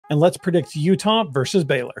and let's predict Utah versus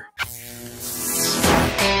Baylor.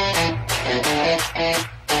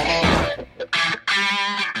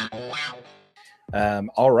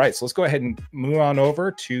 All right, so let's go ahead and move on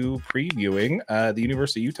over to previewing the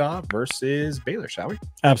University of Utah versus Baylor, shall we?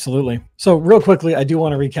 Absolutely. So real quickly, I do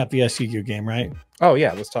want to recap the SUU game, right? Oh,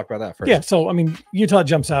 yeah, let's talk about that first. Yeah, so, I mean, Utah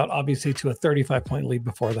jumps out, obviously, to a 35-point lead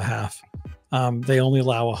before the half. They only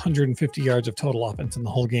allow 150 yards of total offense in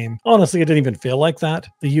the whole game. Honestly, it didn't even feel like that.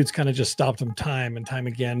 The Utes kind of just stopped them time and time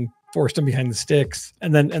again, forced them behind the sticks.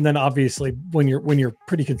 And then obviously, when you're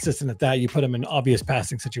pretty consistent at that, you put them in obvious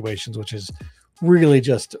passing situations, which is really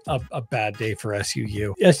just a bad day for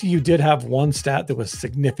SUU. SUU did have one stat that was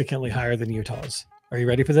significantly higher than Utah's. Are you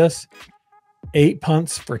ready for this? 8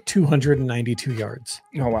 punts for 292 yards.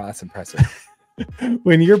 Oh, wow, that's impressive.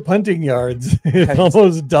 When your punting yards is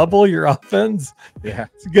almost double your offense, yeah,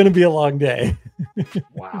 it's going to be a long day.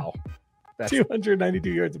 Wow. That's 292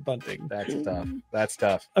 yards of punting. That's tough. That's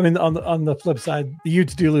tough. I mean, on the flip side, the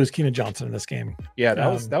Utes do lose Keenan Johnson in this game. Yeah, that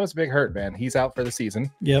was a big hurt, man. He's out for the season.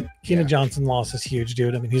 Yep. Keenan Johnson loss is huge,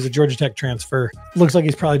 dude. I mean, he's a Georgia Tech transfer. Looks like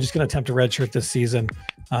he's probably just going to attempt a redshirt this season.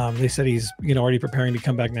 They said he's already preparing to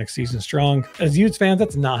come back next season strong. As Utes fans,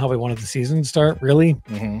 that's not how we wanted the season to start, really.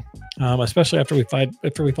 Mm-hmm. Especially after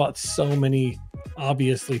we fought so many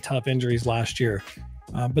obviously tough injuries last year.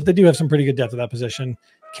 But they do have some pretty good depth at that position.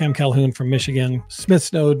 Cam Calhoun from Michigan, Smith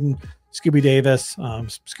Snowden, Scooby Davis.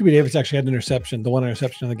 Scooby Davis actually had an interception, the one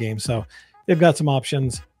interception of the game. So they've got some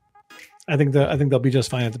options. I think they'll be just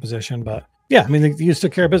fine at the position. But yeah, I mean, the Utes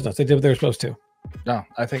took care of business. They did what they were supposed to. No,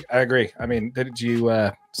 I agree. I mean, did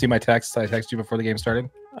you see my text? I texted you before the game started.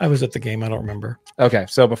 I was at the game. I don't remember. Okay,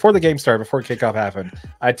 so before the game started, before kickoff happened,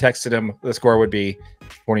 I texted him the score would be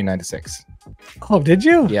 49-6. Oh, did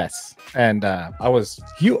you? Yes, and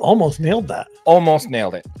you almost nailed that. Almost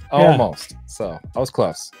nailed it. Almost. Yeah. So I was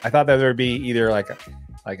close. I thought that there would be either like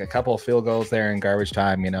a couple of field goals there in garbage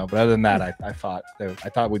time, but other than that, I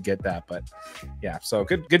thought we'd get that. But yeah, so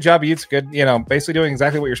good job, Utes. Good, basically doing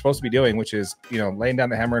exactly what you're supposed to be doing, which is laying down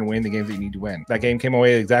the hammer and winning the games that you need to win. That game came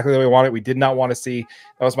away exactly the way we wanted. We did not want to see.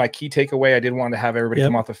 That was my key takeaway. I did want to have everybody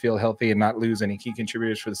come off the field healthy and not lose any key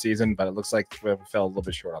contributors for the season, but it looks like we fell a little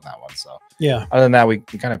bit short on that one. So yeah, other than that, we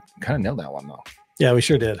kind of nailed that one though. Yeah, we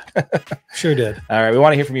sure did. Sure did. All right. We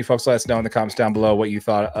want to hear from you folks. Let us know in the comments down below what you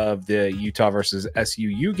thought of the Utah versus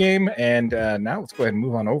SUU game. And now let's go ahead and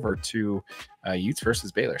move on over to Utes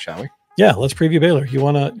versus Baylor, shall we? Yeah, let's preview Baylor. You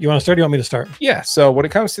wanna start? Or you want me to start? Yeah. So when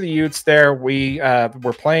it comes to the Utes,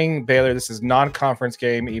 we're playing Baylor. This is non-conference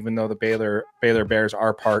game, even though the Baylor Bears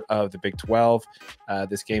are part of the Big 12.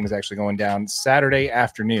 This game is actually going down Saturday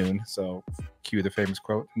afternoon. So cue the famous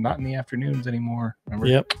quote: "Not in the afternoons anymore." Remember?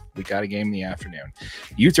 Yep. We got a game in the afternoon.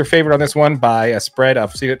 Utes are favored on this one by a spread.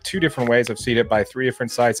 I've seen it two different ways. I've seen it by 3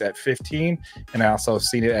 different sites at 15, and I also have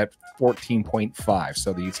seen it at 14.5.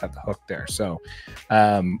 So the Utes have the hook there. So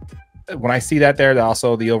when I see that there,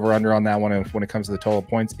 also the over-under on that one, when it comes to the total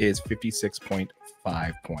points, is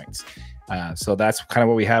 56.5 points. So that's kind of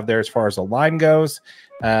what we have there as far as the line goes.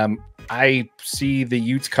 I see the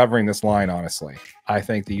Utes covering this line, honestly. I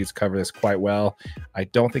think the Utes cover this quite well. I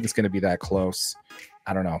don't think it's going to be that close.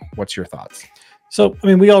 I don't know. What's your thoughts? So, I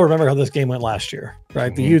mean, we all remember how this game went last year,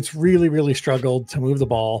 right? The Utes really, really struggled to move the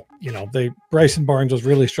ball. Bryson Barnes was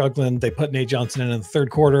really struggling. They put Nate Johnson in the third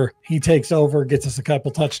quarter. He takes over, gets us a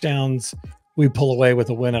couple touchdowns. We pull away with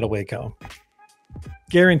a win out of Waco.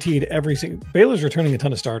 Guaranteed Baylor's returning a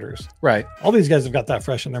ton of starters. Right. All these guys have got that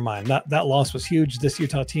fresh in their mind. That loss was huge. This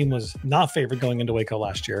Utah team was not favored going into Waco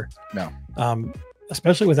last year. No.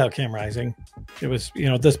 Especially without Cam Rising. It was,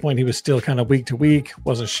 at this point, he was still kind of week to week,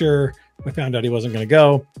 wasn't sure. We found out he wasn't going to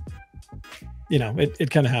go. It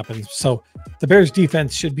kind of happens. So the Bears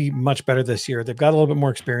defense should be much better this year. They've got a little bit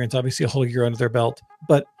more experience, obviously a whole year under their belt.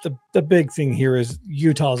 But the big thing here is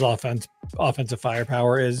Utah's offensive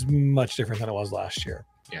firepower is much different than it was last year.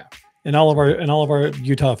 Yeah. In all of our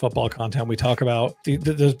Utah football content, we talk about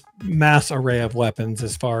the mass array of weapons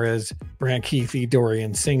as far as Brant Keithy,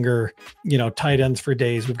 Dorian Singer, tight ends for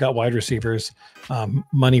days. We've got wide receivers.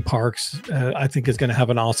 Money Parks, I think, is going to have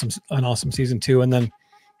an awesome season too. And then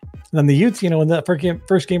the Utes, in that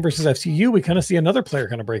first game versus FCU, we kind of see another player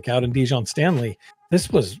kind of break out in Dijon Stanley. This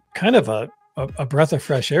was kind of a breath of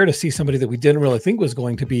fresh air to see somebody that we didn't really think was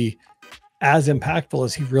going to be as impactful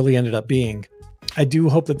as he really ended up being. I do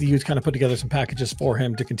hope that the Utes kind of put together some packages for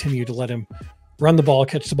him to continue to let him run the ball,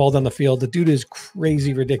 catch the ball down the field. The dude is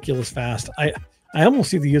crazy, ridiculous fast. I almost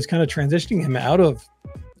see the Utes kind of transitioning him out of,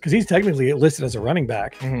 because he's technically listed as a running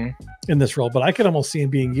back in this role, but I could almost see him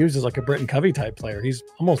being used as like a Britton Covey type player. He's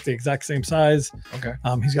almost the exact same size. Okay.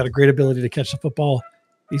 He's got a great ability to catch the football.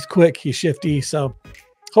 He's quick, he's shifty. So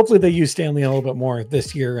hopefully they use Stanley a little bit more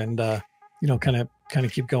this year and, you know, kind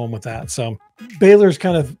of keep going with that. So Baylor's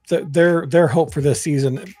kind of their hope for this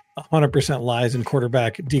season 100% lies in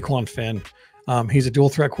quarterback Dequan Finn. He's a dual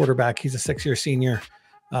threat quarterback. He's a 6-year senior.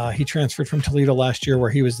 He transferred from Toledo last year, where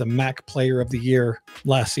he was the MAC player of the year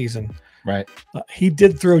last season. Right. He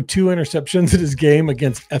did throw 2 interceptions in his game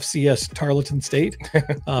against FCS Tarleton State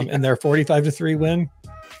in their 45-3 win.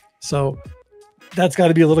 So that's got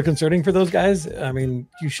to be a little concerning for those guys. I mean,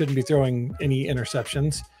 you shouldn't be throwing any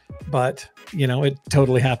interceptions, but you know, it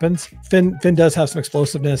totally happens. Finn does have some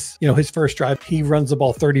explosiveness. You know, his first drive, he runs the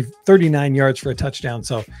ball 39 yards for a touchdown.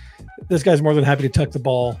 So this guy's more than happy to tuck the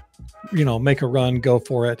ball, you know, make a run, go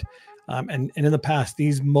for it. And in the past,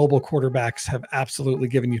 these mobile quarterbacks have absolutely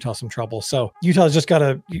given Utah some trouble. So Utah's just got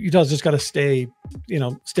to stay, you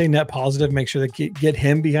know, stay net positive, make sure they get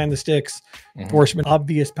him behind the sticks, force him in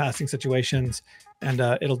obvious passing situations, and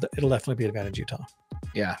it'll definitely be an advantage Utah.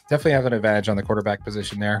 Yeah, definitely have an advantage on the quarterback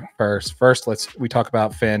position there. First, we talk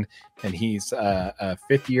about Finn, and he's a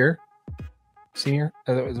 5th year senior,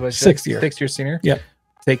 6th year, 6th year senior. Yeah.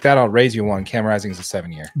 Take that, I'll raise you one. Cam Rising is a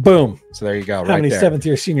 7-year. Boom. So there you go. How many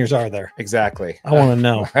 7th-year seniors are there? Exactly. I want to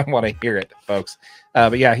know. I want to hear it, folks.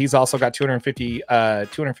 But yeah, he's also got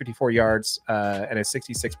 254 yards and a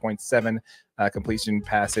 66.7 completion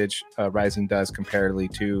passage. Rising does comparatively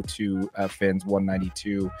to Finn's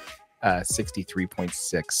 192.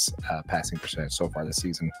 63.6 passing percentage so far this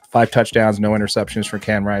season. 5 touchdowns, no interceptions for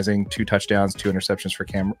Cam Rising. 2 touchdowns, 2 interceptions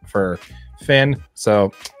for Finn.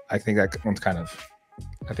 So I think that one's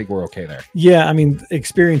I think we're okay there. Yeah, I mean,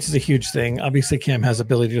 experience is a huge thing. Obviously, Cam has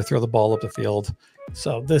ability to throw the ball up the field.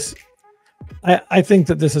 So I think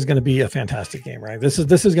that this is going to be a fantastic game, right? This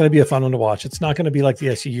is going to be a fun one to watch. It's not going to be like the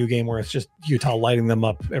SUU game where it's just Utah lighting them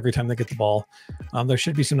up every time they get the ball. There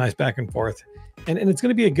should be some nice back and forth. And it's going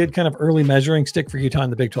to be a good kind of early measuring stick for Utah in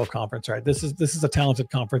the Big 12 conference, right? This is a talented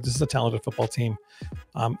conference. This is a talented football team.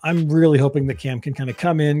 I'm really hoping that Cam can kind of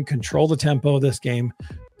come in, control the tempo of this game,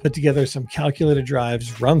 put together some calculated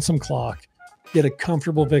drives, run some clock, get a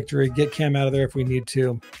comfortable victory, get Cam out of there if we need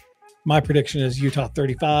to. My prediction is Utah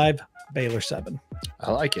 35, Baylor 7.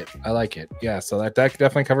 I like it. Yeah, so that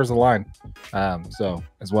definitely covers the line. So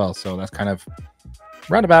as well. So that's kind of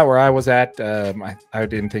roundabout where I was at. I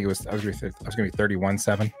didn't think it was. I was going to be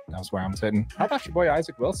 31-7. That was where I'm sitting. How about your boy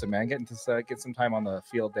Isaac Wilson, man? Getting to get some time on the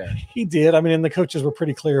field there. He did. I mean, and the coaches were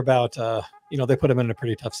pretty clear about. You know, they put him in a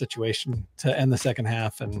pretty tough situation to end the second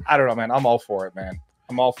half. And I don't know, man. I'm all for it, man.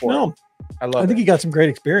 I'm all for it. I think he got some great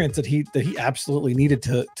experience that he absolutely needed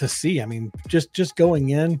to see. I mean, just going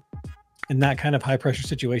in that kind of high pressure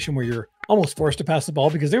situation where you're almost forced to pass the ball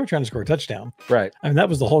because they were trying to score a touchdown. Right. I mean, that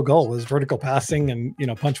was the whole goal, was vertical passing and, you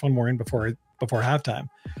know, punch one more in before halftime.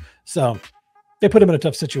 So they put him in a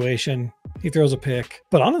tough situation. He throws a pick,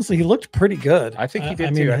 but honestly, he looked pretty good. I think he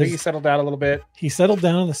did too. I think he settled down a little bit. He settled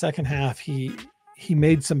down in the second half. He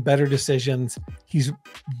made some better decisions. He's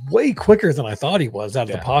way quicker than I thought he was out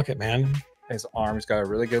of the pocket, man. His arm's got a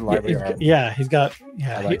really good lively arm.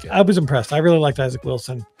 I was impressed. I really liked Isaac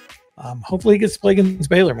Wilson. Hopefully he gets to play against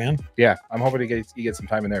Baylor, man. Yeah, I'm hoping he gets some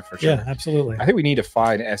time in there for sure. Yeah, absolutely. I think we need to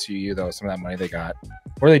find SUU though, some of that money they got.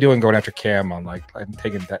 What are they doing going after Cam on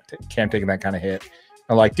taking that kind of hit?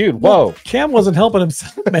 I'm like, dude, whoa. Cam wasn't helping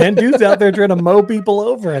himself, man. Dude's out there trying to mow people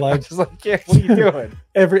over. Like, just like, Cam, what are you doing?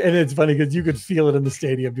 And it's funny because you could feel it in the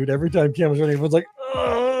stadium, dude. Every time Cam was running, everyone's like,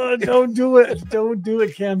 oh, don't do it. Don't do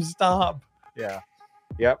it, Cam. Stop. Yeah.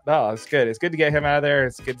 Yep. No, it's good. It's good to get him out of there.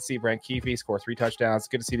 It's good to see Brant Keefe score 3 touchdowns. It's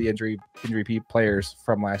good to see the injury players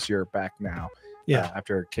from last year back now. Yeah.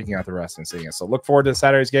 After kicking out the rest and seeing it. So look forward to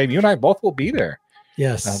Saturday's game. You and I both will be there.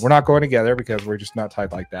 Yes. We're not going together because we're just not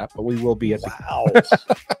tied like that, but we will be at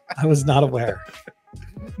I was not aware.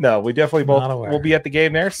 No, we definitely both will be at the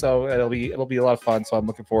game there, so it'll be a lot of fun. So I'm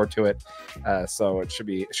looking forward to it. So it should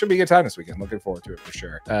be a good time this weekend. Looking forward to it for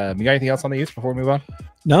sure. You got anything else on the Utes before we move on?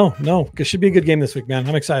 No. It should be a good game this week, man.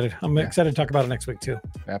 I'm excited. I'm excited to talk about it next week too.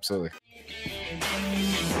 Absolutely.